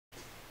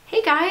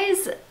Hey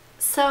guys,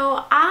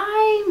 so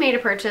I made a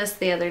purchase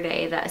the other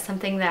day that is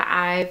something that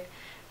I've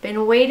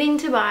been waiting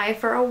to buy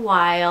for a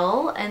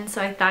while, and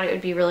so I thought it would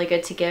be really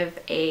good to give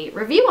a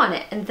review on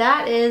it, and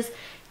that is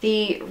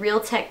the Real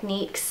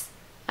Techniques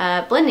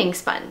blending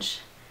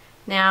sponge.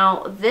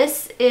 Now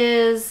this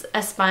is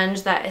a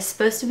sponge that is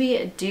supposed to be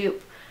a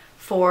dupe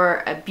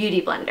for a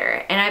beauty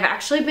blender, and I've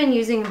actually been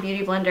using a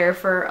beauty blender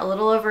for a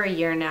little over a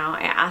year now.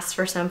 I asked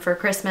for some for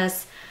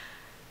Christmas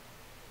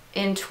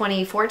in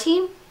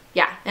 2014.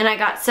 Yeah, and I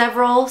got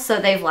several, so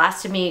they've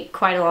lasted me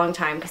quite a long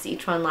time because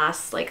each one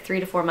lasts like 3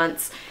 to 4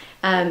 months.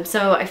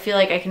 So I feel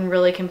like I can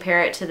really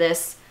compare it to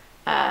this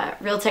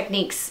Real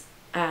Techniques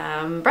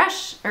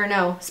sponge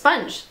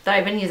that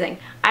I've been using.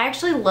 I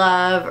actually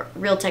love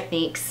Real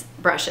Techniques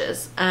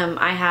brushes.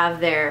 I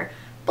have their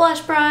blush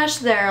brush,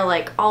 their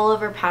like all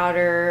over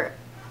powder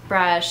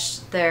brush,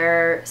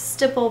 their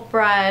stipple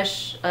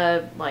brush,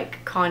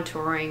 like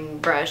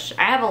contouring brush.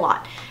 I have a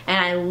lot and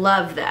I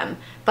love them,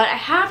 but I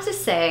have to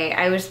say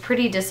I was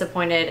pretty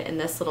disappointed in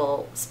this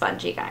little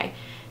spongy guy.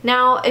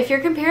 Now if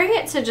you're comparing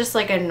it to just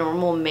like a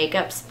normal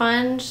makeup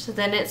sponge,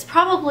 then it's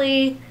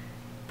probably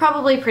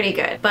pretty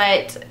good,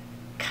 but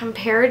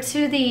compared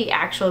to the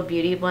actual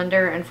beauty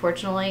blender,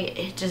 unfortunately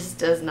it just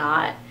doesn't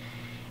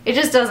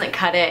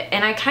cut it.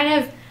 And I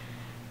kind of,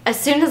 as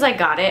soon as I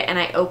got it and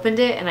I opened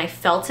it and I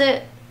felt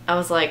it, I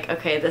was like,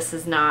 okay, this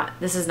is not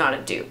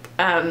a dupe,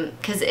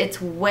 because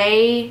it's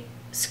way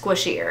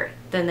squishier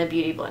than the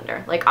beauty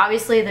blender. Like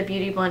obviously the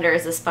beauty blender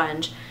is a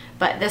sponge,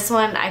 but this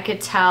one I could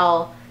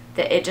tell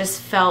that it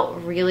just felt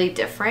really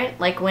different.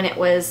 Like when it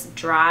was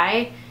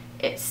dry,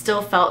 it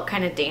still felt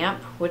kind of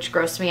damp, which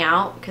grossed me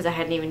out because I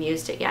hadn't even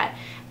used it yet.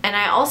 And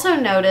I also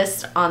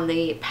noticed on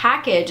the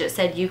package it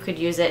said you could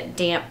use it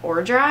damp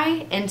or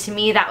dry, and to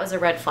me that was a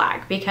red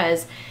flag,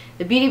 because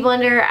the beauty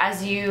blender,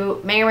 as you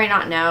may or may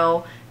not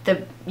know,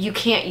 you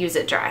can't use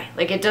it dry.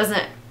 Like it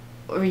doesn't,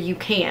 or you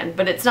can,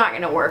 but it's not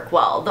going to work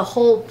well. The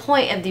whole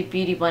point of the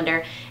beauty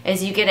blender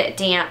is you get it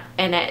damp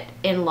and it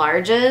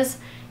enlarges,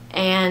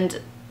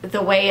 and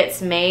the way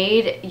it's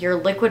made, your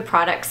liquid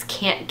products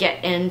can't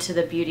get into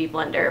the beauty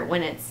blender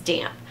when it's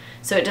damp,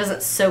 so it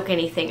doesn't soak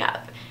anything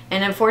up.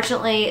 And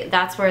unfortunately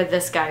that's where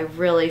this guy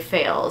really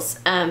fails.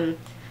 You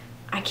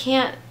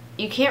can't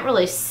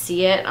really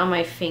see it on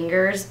my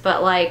fingers,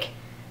 but like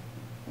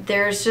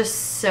there's just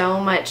so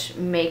much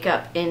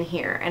makeup in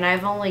here, and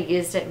I've only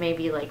used it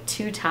maybe like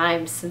 2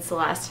 times since the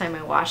last time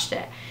I washed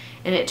it,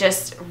 and it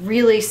just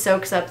really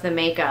soaks up the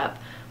makeup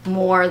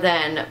more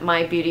than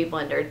my beauty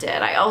blender did.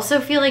 I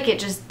also feel like it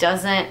just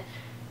doesn't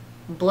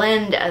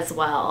blend as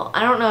well.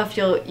 I don't know if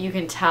you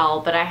can tell,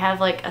 but I have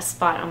like a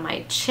spot on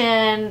my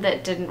chin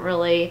that didn't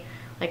really,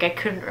 like I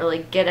couldn't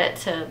really get it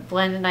to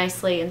blend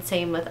nicely, and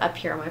same with up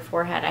here on my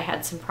forehead. I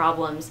had some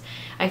problems.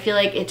 I feel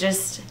like it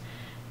just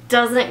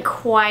doesn't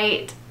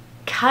quite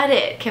cut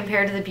it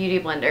compared to the beauty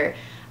blender.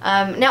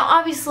 Now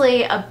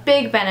obviously a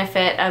big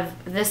benefit of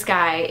this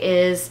guy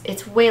is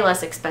it's way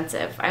less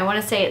expensive. I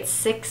want to say it's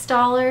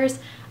 $6,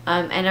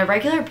 and a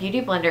regular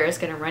beauty blender is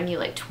going to run you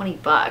like 20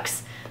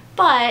 bucks,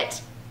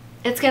 but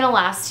it's going to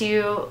last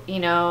you,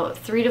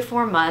 3 to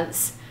 4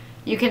 months.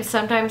 You can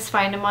sometimes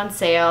find them on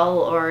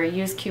sale or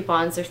use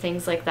coupons or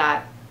things like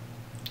that.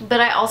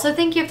 But I also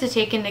think you have to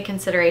take into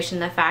consideration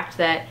the fact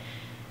that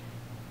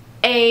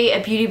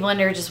a beauty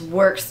blender just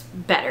works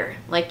better.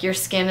 Like your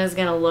skin is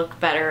gonna look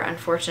better,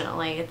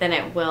 unfortunately, than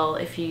it will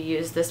if you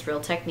use this Real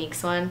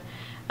Techniques one.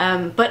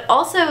 But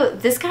also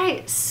this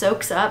guy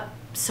soaks up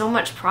so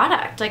much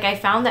product. Like I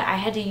found that I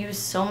had to use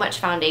so much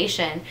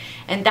foundation,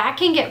 and that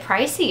can get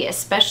pricey,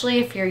 especially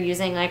if you're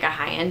using like a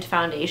high-end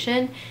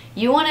foundation.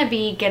 You wanna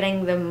be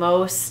getting the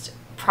most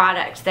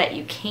product that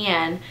you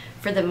can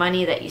for the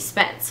money that you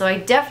spent. So I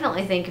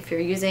definitely think if you're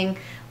using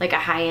like a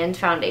high-end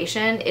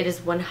foundation, it is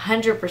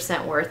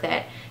 100% worth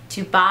it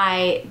to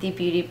buy the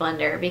beauty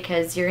blender,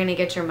 because you're gonna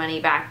get your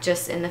money back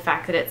just in the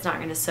fact that it's not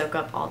gonna soak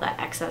up all that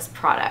excess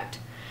product.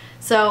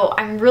 So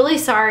I'm really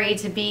sorry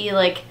to be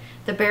like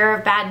the bearer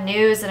of bad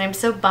news, and I'm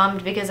so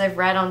bummed because I've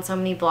read on so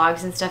many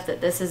blogs and stuff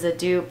that this is a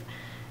dupe,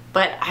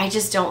 but I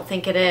just don't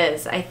think it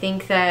is. I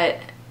think that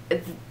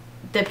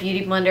the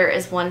beauty blender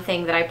is one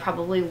thing that I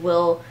probably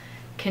will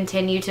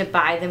continue to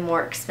buy the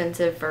more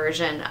expensive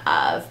version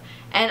of.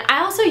 And I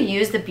also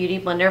use the beauty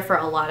blender for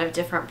a lot of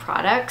different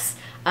products,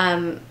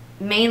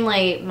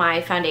 mainly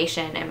my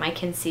foundation and my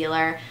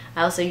concealer.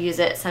 I also use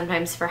it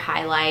sometimes for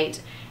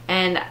highlight,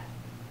 and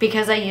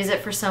because I use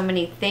it for so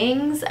many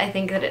things, I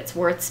think that it's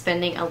worth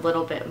spending a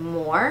little bit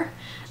more.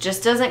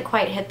 Just doesn't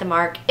quite hit the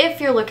mark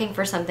if you're looking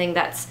for something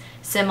that's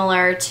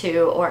similar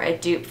to or a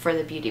dupe for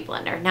the beauty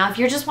blender. Now if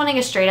you're just wanting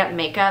a straight up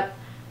makeup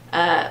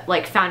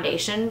like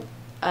foundation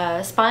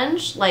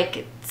sponge,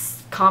 like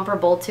it's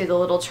comparable to the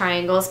little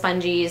triangle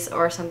spongies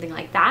or something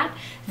like that,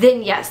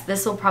 then yes,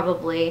 this will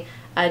probably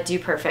do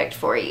perfect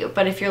for you.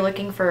 But if you're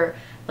looking for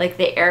like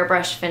the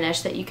airbrush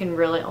finish that you can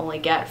really only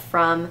get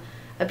from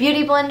a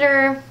beauty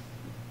blender,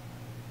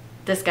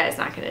 this guy's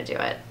not gonna do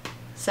it.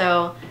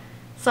 So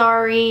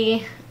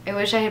sorry, I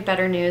wish I had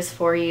better news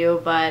for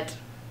you, but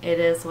it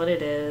is what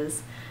it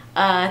is.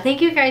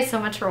 Thank you guys so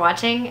much for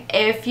watching.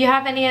 If you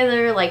have any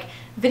other like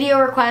video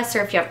requests,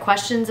 or if you have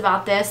questions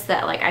about this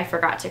that like I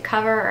forgot to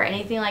cover or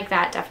anything like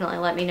that, definitely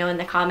let me know in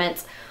the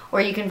comments,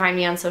 or you can find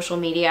me on social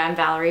media. I'm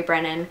Valerie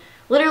Brennan,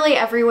 literally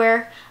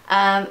everywhere.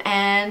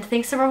 And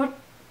thanks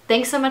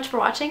so much for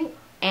watching,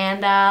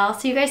 and I'll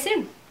see you guys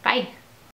soon. Bye.